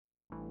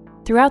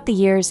Throughout the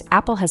years,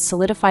 Apple has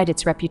solidified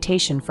its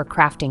reputation for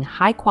crafting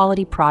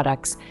high-quality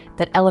products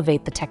that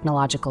elevate the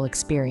technological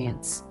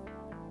experience.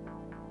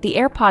 The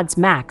AirPods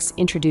Max,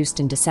 introduced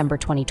in December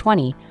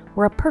 2020,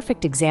 were a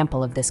perfect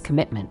example of this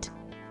commitment.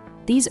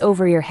 These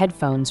over-ear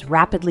headphones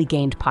rapidly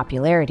gained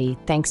popularity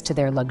thanks to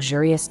their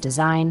luxurious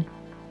design,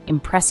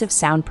 impressive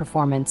sound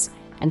performance,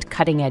 and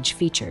cutting-edge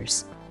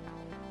features.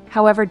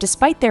 However,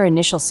 despite their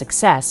initial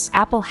success,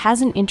 Apple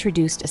hasn't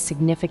introduced a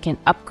significant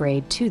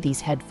upgrade to these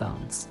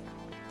headphones.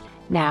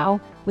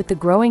 Now, with the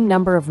growing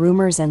number of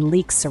rumors and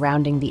leaks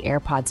surrounding the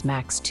AirPods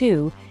Max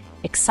 2,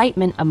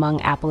 excitement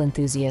among Apple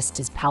enthusiasts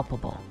is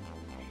palpable.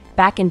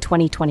 Back in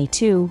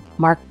 2022,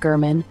 Mark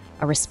Gurman,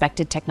 a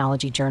respected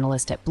technology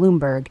journalist at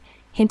Bloomberg,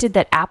 hinted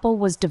that Apple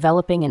was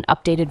developing an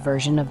updated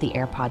version of the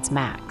AirPods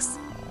Max.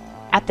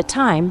 At the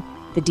time,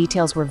 the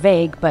details were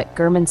vague, but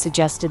Gurman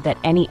suggested that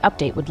any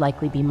update would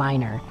likely be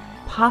minor,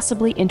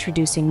 possibly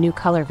introducing new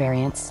color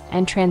variants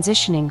and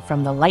transitioning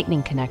from the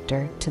Lightning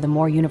connector to the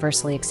more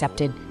universally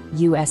accepted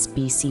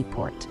USB-C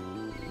port.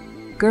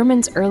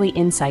 Gurman's early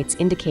insights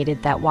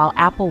indicated that while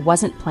Apple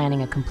wasn't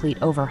planning a complete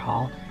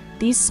overhaul,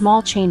 these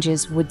small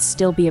changes would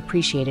still be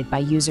appreciated by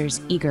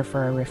users eager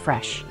for a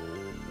refresh.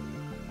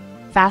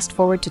 Fast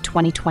forward to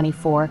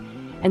 2024,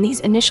 and these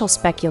initial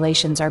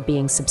speculations are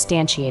being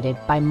substantiated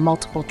by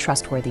multiple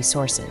trustworthy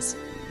sources.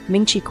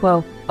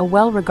 Ming-Chi, a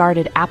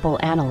well-regarded Apple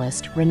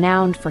analyst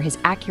renowned for his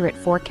accurate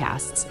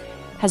forecasts,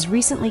 has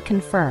recently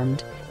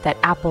confirmed that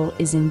Apple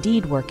is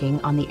indeed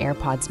working on the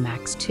AirPods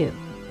Max 2.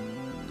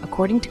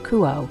 According to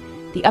Kuo,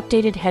 the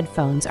updated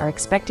headphones are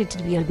expected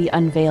to be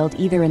unveiled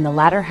either in the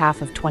latter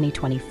half of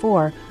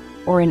 2024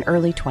 or in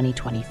early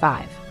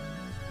 2025.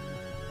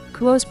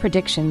 Kuo's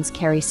predictions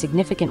carry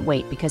significant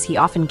weight because he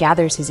often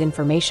gathers his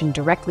information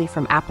directly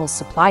from Apple's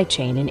supply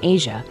chain in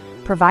Asia,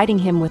 providing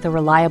him with a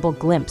reliable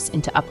glimpse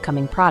into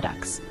upcoming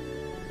products.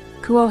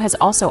 Kuo has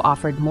also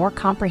offered more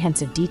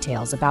comprehensive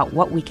details about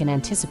what we can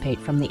anticipate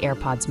from the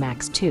AirPods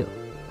Max 2.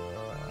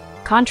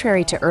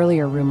 Contrary to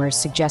earlier rumors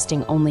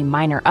suggesting only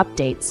minor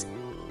updates,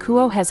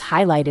 Kuo has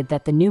highlighted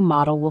that the new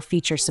model will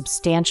feature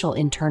substantial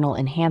internal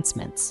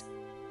enhancements.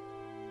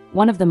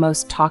 One of the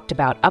most talked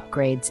about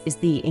upgrades is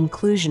the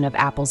inclusion of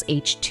Apple's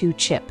H2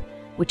 chip,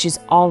 which is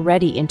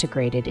already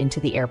integrated into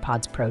the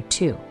AirPods Pro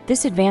 2.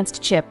 This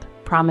advanced chip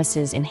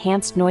promises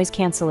enhanced noise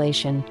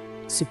cancellation,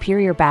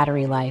 superior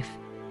battery life,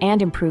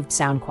 and improved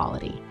sound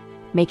quality,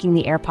 making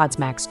the AirPods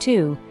Max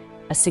 2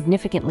 a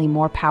significantly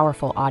more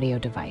powerful audio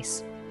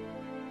device.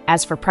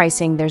 As for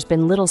pricing, there's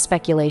been little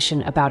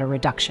speculation about a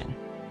reduction.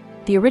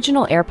 The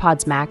original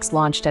AirPods Max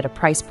launched at a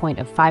price point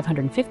of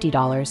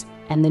 $550,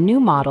 and the new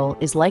model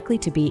is likely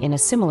to be in a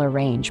similar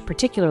range,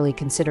 particularly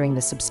considering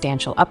the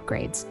substantial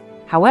upgrades.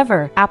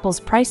 However, Apple's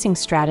pricing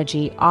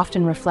strategy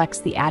often reflects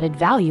the added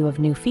value of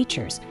new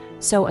features,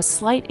 so a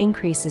slight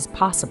increase is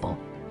possible,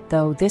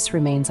 though this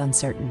remains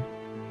uncertain.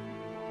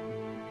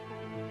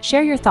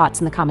 Share your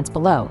thoughts in the comments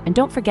below, and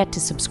don't forget to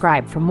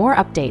subscribe for more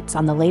updates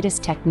on the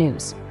latest tech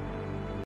news.